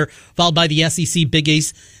into the year, followed by the SEC, Big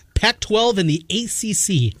East, Pac-12, and the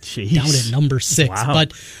ACC down at number 6. Wow.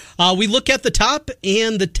 But we look at the top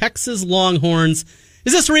and the Texas Longhorns.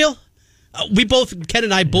 Is this real? Ken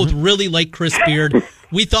and I both really like Chris Beard.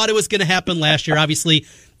 We thought it was going to happen last year. Obviously,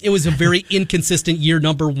 it was a very inconsistent year,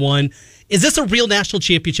 number 1. Is this a real national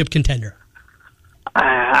championship contender?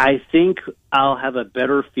 I think I'll have a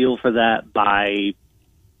better feel for that by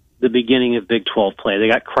the beginning of Big 12 play. They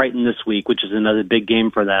got Creighton this week, which is another big game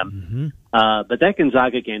for them. But that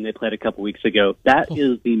Gonzaga game they played a couple weeks ago, that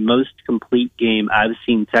is the most complete game I've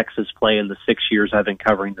seen Texas play in the 6 years I've been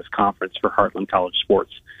covering this conference for Heartland College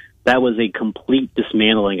Sports. That was a complete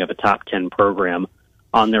dismantling of a top 10 program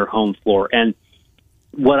on their home floor. And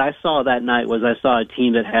what I saw that night was I saw a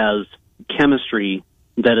team that has chemistry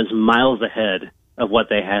that is miles ahead of what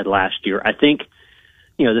they had last year. I think,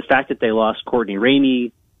 the fact that they lost Courtney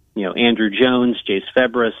Ramey, Andrew Jones, Jace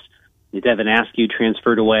Febris, Devin Askew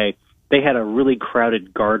transferred away. They had a really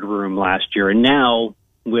crowded guard room last year. And now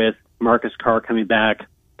with Marcus Carr coming back,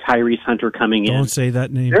 Tyrese Hunter coming in. Don't say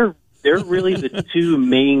that name. They're really the 2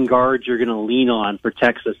 main guards you're going to lean on for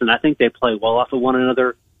Texas. And I think they play well off of one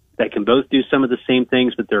another. They can both do some of the same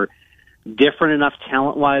things, but they're different enough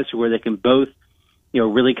talent-wise to where they can both,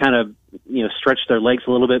 really kind of, stretch their legs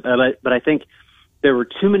a little bit. But I think there were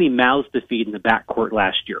too many mouths to feed in the backcourt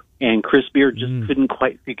last year, and Chris Beard just couldn't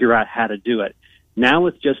quite figure out how to do it. Now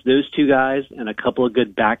with just those 2 guys and a couple of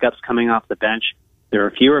good backups coming off the bench, there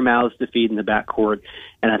are fewer mouths to feed in the backcourt,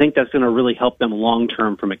 and I think that's going to really help them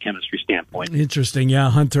long-term from a chemistry standpoint. Interesting.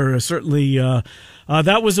 Yeah, Hunter certainly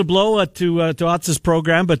that was a blow to Otz's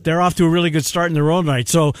program, but they're off to a really good start in their own right.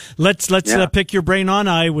 So let's pick your brain on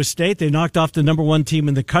Iowa State. They knocked off the number 1 team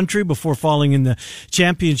in the country before falling in the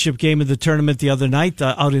championship game of the tournament the other night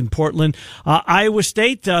out in Portland. Iowa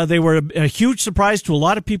State, they were a huge surprise to a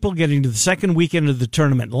lot of people getting to the second weekend of the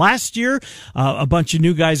tournament. Last year, a bunch of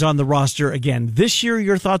new guys on the roster again. This year,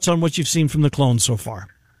 your thoughts on what you've seen from the Clones so far?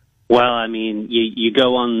 Well, I mean, you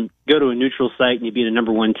go to a neutral site and you beat a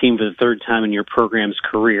number 1 team for the 3rd time in your program's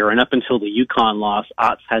career. And up until the UConn loss,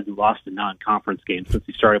 Otz hadn't lost a non-conference game since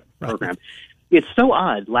he started the program. It's so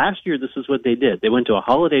odd. Last year, this is what they did. They went to a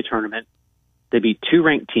holiday tournament. They beat 2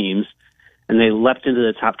 ranked teams, and they leapt into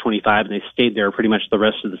the top 25, and they stayed there pretty much the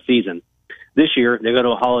rest of the season. This year, they go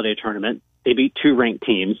to a holiday tournament. They beat 2 ranked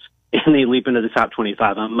teams, and they leap into the top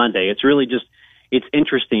 25 on Monday. It's really just... It's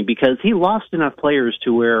interesting because he lost enough players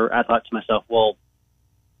to where I thought to myself, well,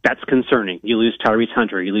 that's concerning. You lose Tyrese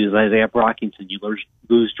Hunter, you lose Isaiah Brockington, you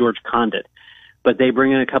lose George Condit. But they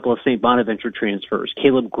bring in a couple of St. Bonaventure transfers.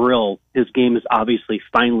 Caleb Grill, his game has obviously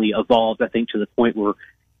finally evolved, I think, to the point where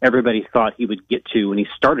everybody thought he would get to when he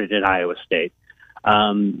started at Iowa State.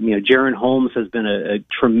 Jaron Holmes has been a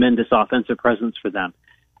tremendous offensive presence for them.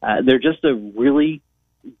 They're just a really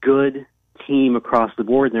good team across the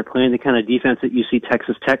board, and they're playing the kind of defense that you see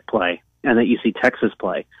Texas Tech play and that you see Texas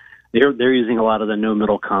play. They're using a lot of the no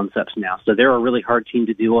middle concepts now, so they're a really hard team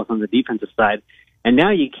to deal with on the defensive side. And now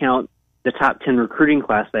you count the top 10 recruiting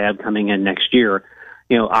class they have coming in next year.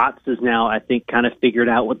 Otts is now, I think, kind of figured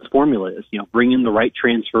out what the formula is. Bring in the right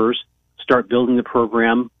transfers, start building the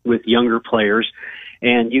program with younger players,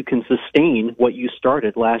 and you can sustain what you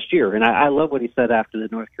started last year. And I love what he said after the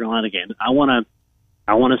North Carolina game. I want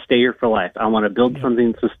to stay here for life. I want to build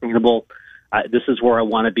something sustainable. This is where I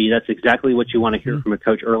want to be. That's exactly what you want to hear from a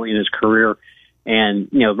coach early in his career. And,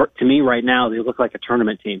 to me right now, they look like a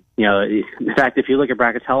tournament team. In fact, if you look at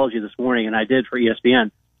bracketology this morning, and I did for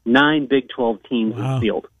ESPN, 9 Big 12 teams in the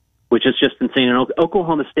field, which is just insane. And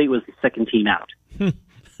Oklahoma State was the second team out.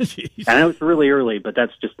 I know it's really early, but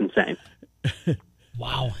that's just insane.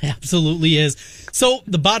 Wow, absolutely is. So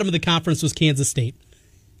the bottom of the conference was Kansas State.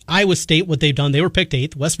 Iowa State, what they've done, they were picked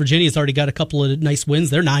 8th. West Virginia's already got a couple of nice wins.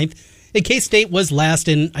 They're 9th. And K-State was last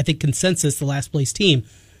in, I think, consensus, the last place team.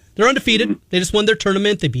 They're undefeated. They just won their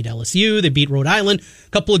tournament. They beat LSU. They beat Rhode Island. A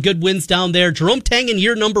couple of good wins down there. Jerome Tang in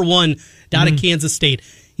year number 1 down at Kansas State.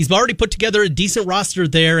 He's already put together a decent roster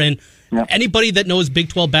there, and anybody that knows Big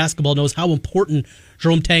 12 basketball knows how important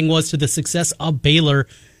Jerome Tang was to the success of Baylor.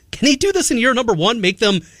 Can he do this in year number 1, make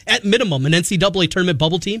them, at minimum, an NCAA tournament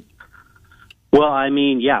bubble team? Well, I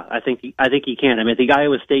think he can. I think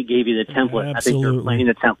Iowa State gave you the template. I think they're playing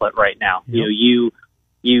the template right now. Yep.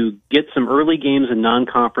 You get some early games in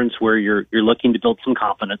non-conference where you're looking to build some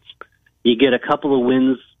confidence. You get a couple of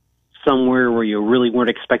wins somewhere where you really weren't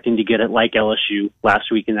expecting to get it, like LSU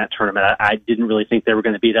last week in that tournament. I didn't really think they were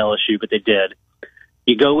going to beat LSU, but they did.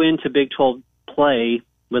 You go into Big 12 play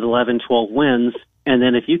with 11, 12 wins, and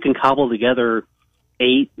then if you can cobble together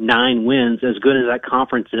 8, 9 wins, as good as that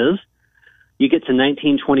conference is, you get to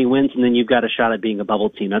 19, 20 wins, and then you've got a shot at being a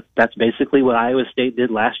bubble team. That's basically what Iowa State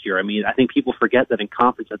did last year. I think people forget that in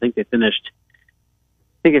conference, I think they finished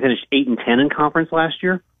 8 and 10 in conference last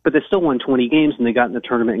year, but they still won 20 games, and they got in the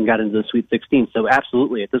tournament and got into the Sweet 16. So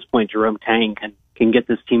absolutely, at this point, Jerome Tang can get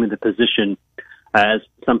this team into position, as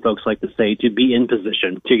some folks like to say, to be in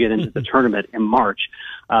position to get into the tournament in March.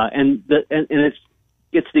 And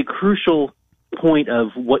it's the crucial point of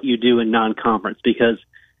what you do in non-conference, because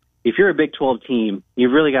if you're a Big 12 team,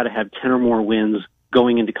 you've really got to have 10 or more wins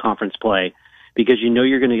going into conference play, because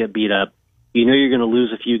you're going to get beat up. You're going to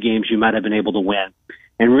lose a few games you might have been able to win.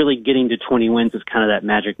 And really getting to 20 wins is kind of that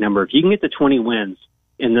magic number. If you can get to 20 wins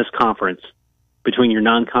in this conference, between your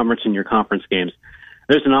non-conference and your conference games,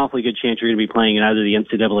 there's an awfully good chance you're going to be playing in either the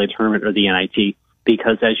NCAA tournament or the NIT,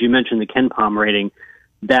 because as you mentioned, the KenPom rating,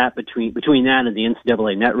 that between that and the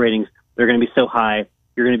NCAA net ratings, they're going to be so high,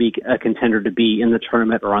 you're going to be a contender to be in the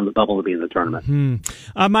tournament or on the bubble to be in the tournament.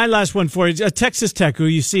 My last one for you, Texas Tech, who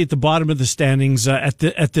you see at the bottom of the standings at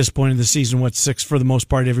this point in the season, 6 for the most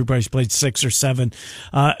part. Everybody's played 6 or 7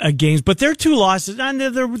 games, but their 2 losses, and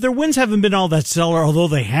their wins haven't been all that stellar, although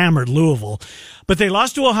they hammered Louisville. But they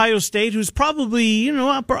lost to Ohio State, who's probably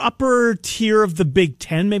upper tier of the Big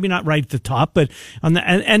Ten, maybe not right at the top, but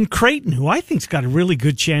and Creighton, who I think's got a really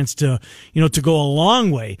good chance to go a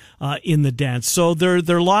long way in the dance. So their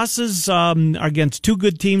losses are against 2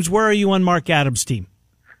 good teams. Where are you on Mark Adams' team?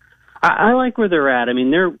 I like where they're at.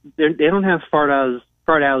 They don't have Fardaws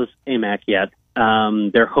Aimaq yet.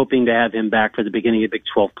 They're hoping to have him back for the beginning of Big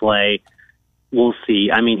 12 play. We'll see.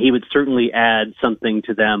 He would certainly add something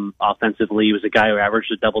to them offensively. He was a guy who averaged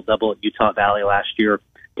a double-double at Utah Valley last year.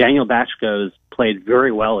 Daniel Batchko's played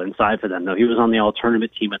very well inside for them, though. He was on the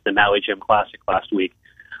all-tournament team at the Maui Gym Classic last week.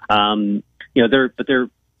 They're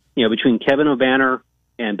between Kevin O'Banner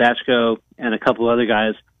and Batchko and a couple of other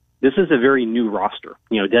guys, this is a very new roster.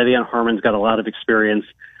 Devion Harmon's got a lot of experience.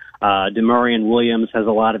 Demarion Williams has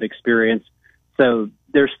a lot of experience. So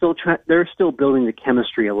they're still building the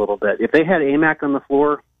chemistry a little bit. If they had Aimaq on the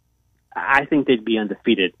floor, I think they'd be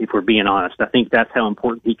undefeated, if we're being honest. I think that's how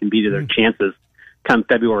important he can be to their chances come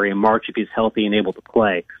February and March if he's healthy and able to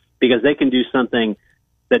play, because they can do something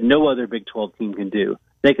that no other Big 12 team can do.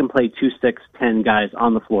 They can play 2, 6, 10 guys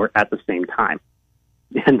on the floor at the same time.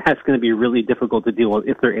 And that's going to be really difficult to deal with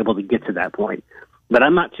if they're able to get to that point. But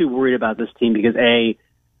I'm not too worried about this team because, A,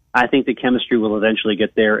 I think the chemistry will eventually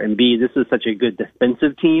get there, and B, this is such a good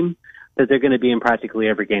defensive team that they're going to be in practically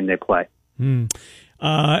every game they play. And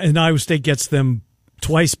Iowa State gets them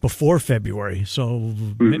twice before February, so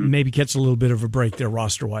maybe gets a little bit of a break there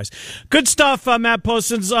roster-wise. Good stuff, Matt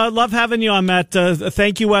Postins. Love having you on, Matt.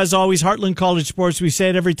 Thank you, as always. Heartland College Sports. We say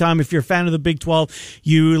it every time. If you're a fan of the Big 12,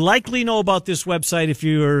 you likely know about this website. If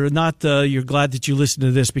you're not, you're glad that you listened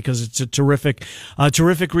to this because it's a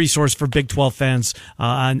terrific resource for Big 12 fans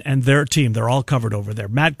and their team. They're all covered over there.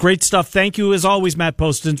 Matt, great stuff. Thank you, as always, Matt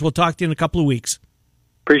Postins. We'll talk to you in a couple of weeks.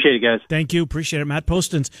 Appreciate it, guys. Thank you. Appreciate it. Matt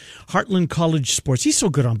Postins, Heartland College Sports. He's so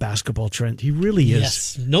good on basketball, Trent. He really is.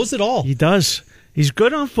 Yes, knows it all. He does. He's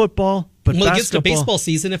good on football, but well, basketball. it gets to baseball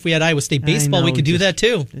season. If we had Iowa State baseball, we could do that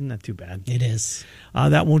too. Isn't that too bad? It is.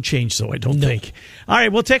 That won't change, though, I don't think. All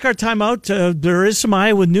right, we'll take our time out. There is some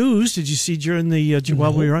Iowa news. Did you see during the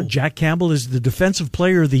while we were on? Jack Campbell is the Defensive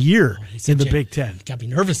Player of the Year in the Big Ten. Got me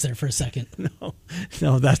nervous there for a second.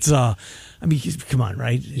 No, that's. I mean, come on,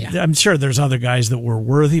 right? Yeah. I'm sure there's other guys that were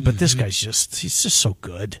worthy, but this guy's he's just so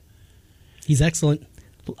good. He's excellent.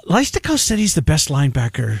 Leistikow said he's the best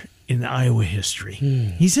linebacker in Iowa history.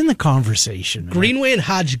 He's in the conversation. Man. Greenway and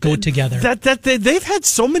Hodge go together. They've had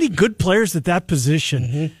so many good players at that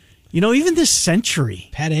position. You know, even this century.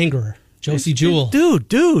 Pat Angerer, Josie Jewell.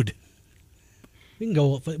 Dude.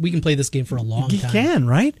 We can play this game for a long time. You can,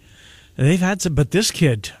 right? They've had some, but this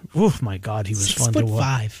kid, oh my God, he was fun to watch.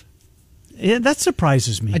 6'5". Yeah, that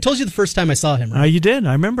surprises me. I told you the first time I saw him, right? You did.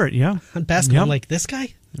 I remember it, yeah. On basketball, I'm like, this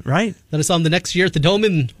guy? Right. Then I saw him the next year at the Dome,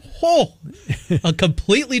 and a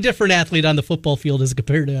completely different athlete on the football field as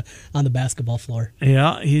compared to on the basketball floor.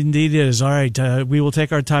 Yeah, he indeed is. All right, we will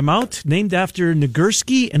take our time out. Named after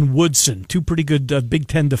Nagurski and Woodson, two pretty good Big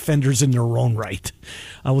Ten defenders in their own right.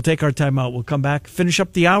 We'll take our time out. We'll come back, finish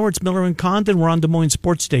up the hour. It's Miller and Condon. We're on Des Moines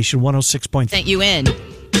Sports Station 106.3. Sent you in.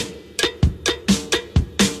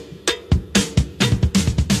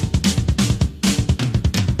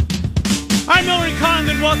 Hi, Miller and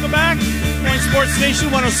Condon. Welcome back. Des Moines Sports Station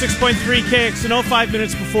 106.3 KXNO, 5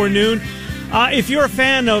 minutes before noon. If you're a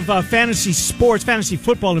fan of fantasy sports, fantasy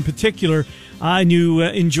football in particular, and you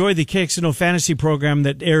enjoy the KXNO fantasy program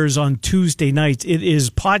that airs on Tuesday nights, it is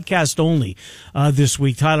podcast only this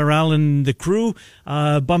week. Tyler Allen, the crew,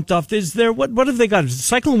 bumped off. Is there what have they got?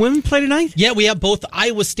 Cycling women play tonight? Yeah, we have both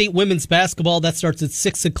Iowa State women's basketball. That starts at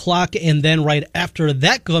 6 o'clock, and then right after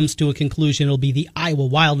that comes to a conclusion, it'll be the Iowa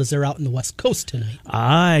Wild as they're out in the West Coast tonight.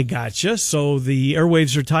 I gotcha. So the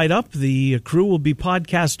airwaves are tied up. The crew will be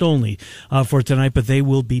podcast only for tonight, but they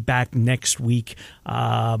will be back next week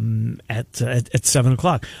at 7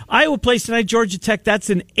 o'clock. Iowa plays tonight, Georgia Tech. That's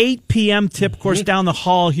an 8 p.m. tip, of course, down the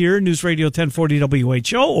hall here, News Radio 1040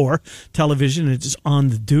 WHO, or television. It is on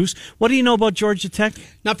the Deuce. What do you know about Georgia Tech?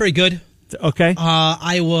 Not very good. Okay.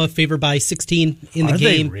 Iowa favored by 16 in the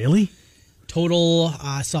game. Are they really? Total,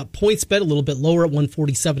 I saw points bet a little bit lower at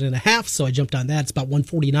 147.5, so I jumped on that. It's about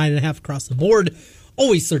 149.5 across the board.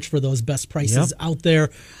 Always search for those best prices out there.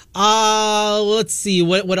 Let's see.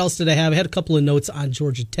 What else did I have? I had a couple of notes on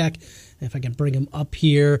Georgia Tech. If I can bring them up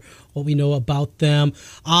here, what we know about them.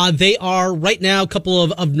 They are, right now, a couple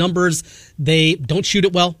of numbers. They don't shoot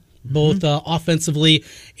it well, both offensively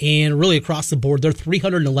and really across the board. They're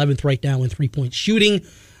 311th right now in three-point shooting.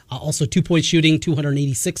 Also, two-point shooting,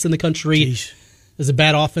 286 in the country. Jeez. There's a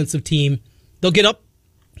bad offensive team. They'll get up.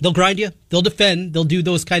 They'll grind you. They'll defend. They'll do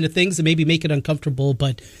those kind of things and maybe make it uncomfortable.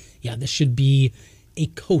 But, yeah, this should be a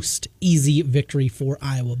coast easy victory for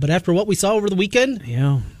Iowa. But after what we saw over the weekend,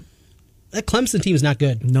 that Clemson team is not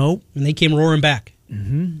good. Nope. And they came roaring back.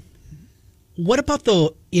 Mm-hmm. What about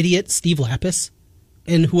the idiot Steve Lapis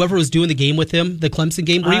and whoever was doing the game with him, the Clemson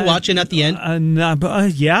game? Were you watching at the end?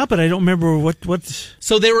 Yeah, but I don't remember what.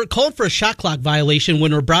 So they were called for a shot clock violation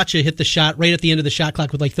when Rabracha hit the shot right at the end of the shot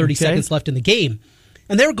clock with like 30 seconds left in the game.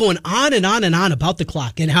 And they were going on and on and on about the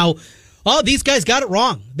clock and how, these guys got it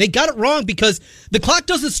wrong. They got it wrong because the clock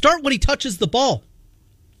doesn't start when he touches the ball.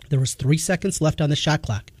 There was 3 seconds left on the shot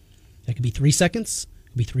clock. That could be 3 seconds. It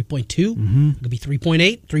could be 3.2. It could be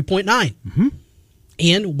 3.8, 3.9.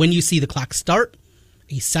 And when you see the clock start,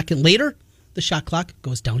 a second later, the shot clock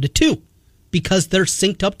goes down to 2 because they're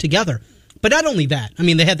synced up together. But not only that, I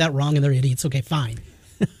mean, they had that wrong and they're idiots. Okay, fine.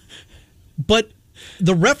 But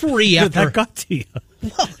the referee after... That got to you.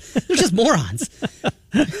 Well, they're just morons.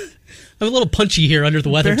 I'm a little punchy here under the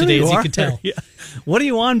weather today, as you can tell. Yeah. What are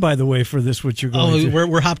you on, by the way, for this, what you're going through?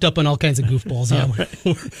 We're hopped up on all kinds of goofballs.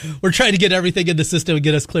 We're trying to get everything in the system and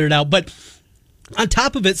get us cleared out. But on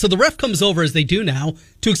top of it, so the ref comes over, as they do now,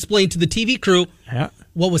 to explain to the TV crew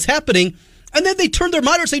what was happening. And then they turn their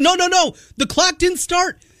monitor and say, no, the clock didn't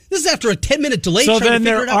start. This is after a 10-minute delay. So then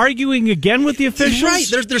they're arguing again with the officials? Right.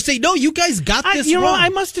 They're saying, no, you guys got this wrong. I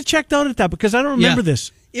must have checked out at that because I don't remember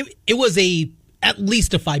this. It was at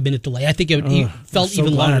least a 5-minute delay. I think it felt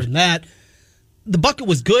even longer than that. The bucket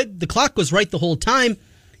was good. The clock was right the whole time.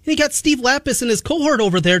 And you got Steve Lapis and his cohort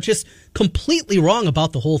over there just completely wrong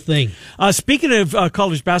about the whole thing. Speaking of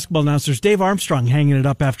college basketball announcers, Dave Armstrong hanging it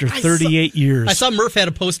up after 38 years. I saw Murph had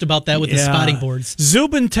a post about that with the spotting boards.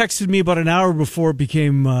 Zubin texted me about an hour before it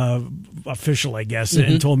became official, I guess,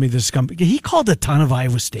 and told me this company. He called a ton of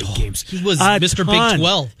Iowa State games. He was Mr. Big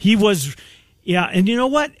 12. He was, and you know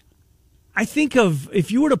what? I think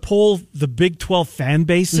if you were to poll the Big 12 fan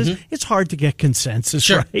bases, it's hard to get consensus,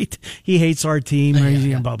 right? He hates our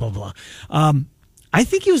team, blah, blah, blah. I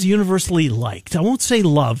think he was universally liked. I won't say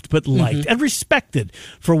loved, but liked and respected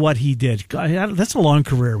for what he did. God, that's a long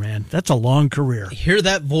career, man. That's a long career. Hear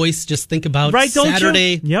that voice, just think about right,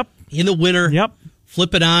 Saturday in the winter. Yep.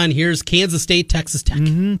 Flip it on. Here's Kansas State, Texas Tech.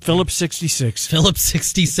 Phillips 66. Phillips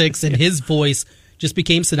 66, and his voice just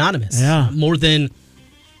became synonymous. Yeah. More than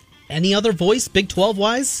any other voice, Big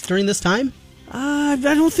 12-wise, during this time? I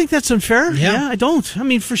don't think that's unfair. Yeah, I don't. I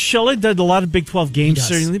mean, for Schiller, did a lot of Big 12 games,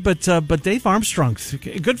 certainly, but Dave Armstrong,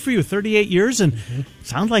 good for you, 38 years, and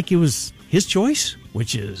sounded like it was his choice,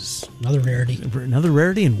 which is another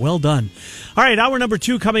rarity, and well done. All right, hour number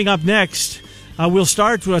 2 coming up next. We'll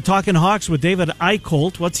start talking Hawks with David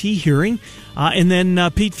Eicholt. What's he hearing? And then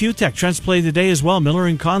Pete Futek, Trent's Play of the Day as well. Miller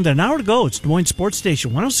and Condon. An hour to go. It's Des Moines Sports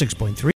Station 106.3.